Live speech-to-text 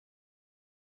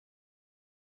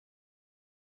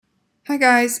Hi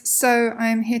guys, so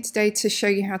I'm here today to show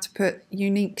you how to put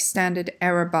unique standard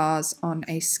error bars on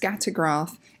a scatter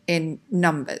graph in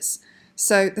numbers.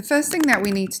 So the first thing that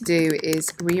we need to do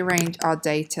is rearrange our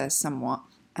data somewhat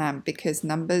because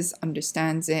numbers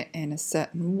understands it in a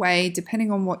certain way depending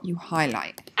on what you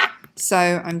highlight.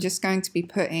 So I'm just going to be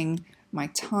putting my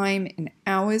time in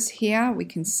hours here. We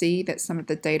can see that some of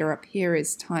the data up here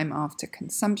is time after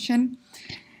consumption.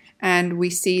 And we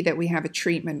see that we have a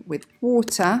treatment with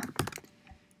water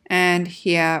and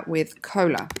here with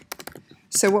cola.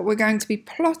 So what we're going to be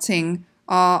plotting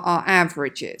are our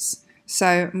averages.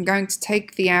 So I'm going to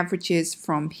take the averages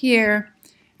from here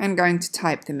and going to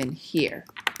type them in here.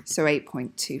 So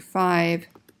 8.25,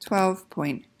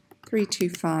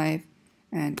 12.325,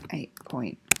 and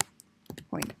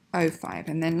 8.05.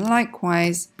 And then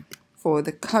likewise for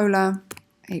the cola,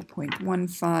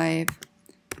 8.15,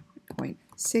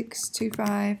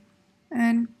 0.625,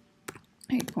 and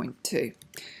 8.2.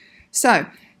 So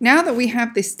now that we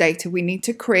have this data, we need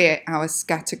to create our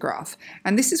scatter graph.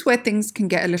 And this is where things can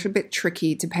get a little bit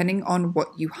tricky depending on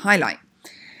what you highlight.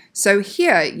 So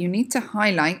here you need to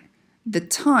highlight the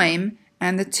time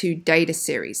and the two data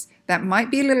series. That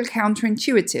might be a little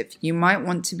counterintuitive. You might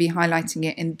want to be highlighting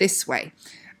it in this way.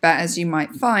 But as you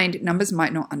might find, numbers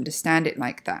might not understand it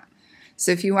like that.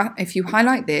 So if you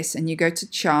highlight this and you go to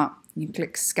chart, you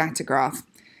click scatter graph,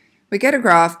 we get a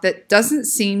graph that doesn't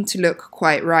seem to look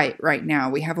quite right now.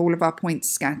 We have all of our points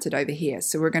scattered over here.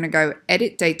 So we're going to go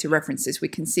edit data references. We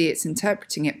can see it's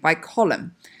interpreting it by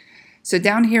column. So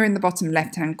down here in the bottom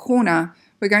left-hand corner,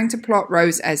 we're going to plot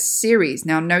rows as series.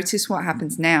 Now notice what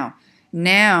happens now.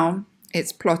 Now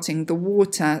it's plotting the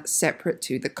water separate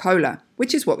to the cola,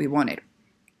 which is what we wanted.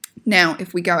 Now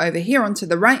if we go over here onto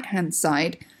the right-hand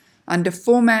side, under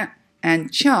format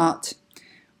and chart,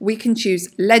 we can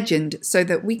choose legend so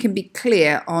that we can be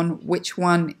clear on which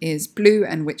one is blue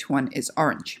and which one is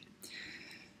orange.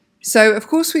 So of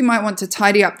course we might want to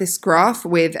tidy up this graph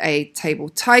with a table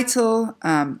title,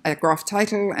 a graph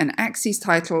title, and axes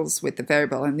titles with the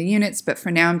variable and the units, but for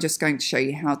now I'm just going to show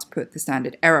you how to put the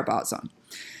standard error bars on.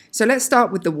 So let's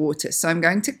start with the water. So I'm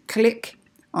going to click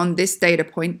on this data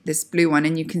point, this blue one,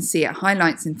 and you can see it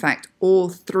highlights in fact all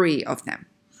three of them.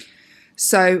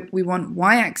 So we want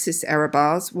y-axis error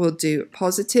bars. We'll do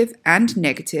positive and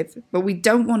negative, but we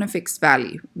don't want a fixed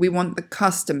value. We want the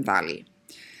custom value.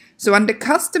 So under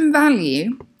custom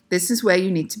value, this is where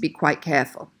you need to be quite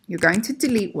careful. You're going to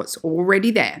delete what's already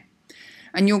there,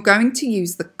 and you're going to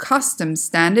use the custom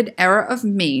standard error of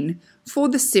mean for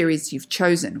the series you've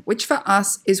chosen, which for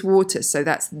us is water, so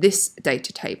that's this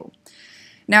data table.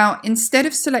 Now, instead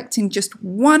of selecting just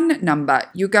one number,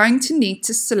 you're going to need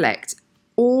to select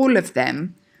all of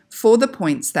them for the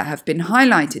points that have been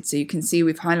highlighted. So you can see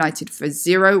we've highlighted for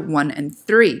 0, 1, and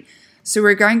 3. So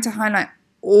we're going to highlight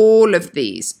all of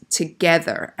these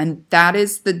together, and that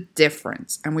is the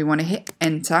difference. And we want to hit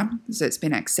enter, so it's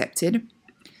been accepted.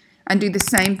 And do the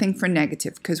same thing for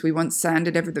negative, because we want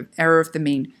standard error of the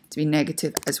mean to be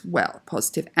negative as well,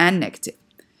 positive and negative.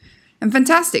 And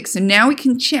fantastic, so now we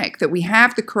can check that we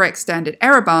have the correct standard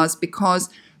error bars because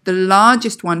the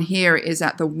largest one here is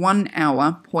at the 1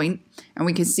 hour point, and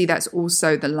we can see that's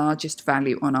also the largest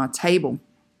value on our table.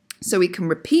 So we can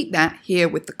repeat that here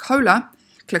with the cola.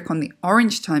 Click on the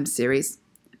orange time series,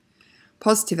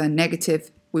 positive and negative.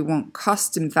 We want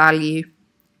custom value,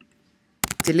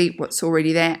 delete what's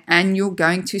already there, and you're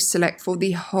going to select for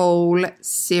the whole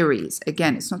series.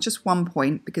 Again, it's not just one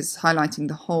point because it's highlighting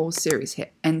the whole series.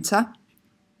 Hit enter,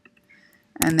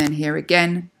 and then here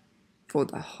again, for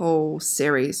the whole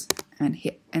series and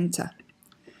hit enter.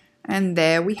 And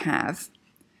there we have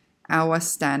our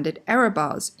standard error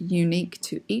bars unique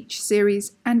to each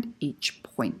series and each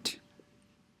point.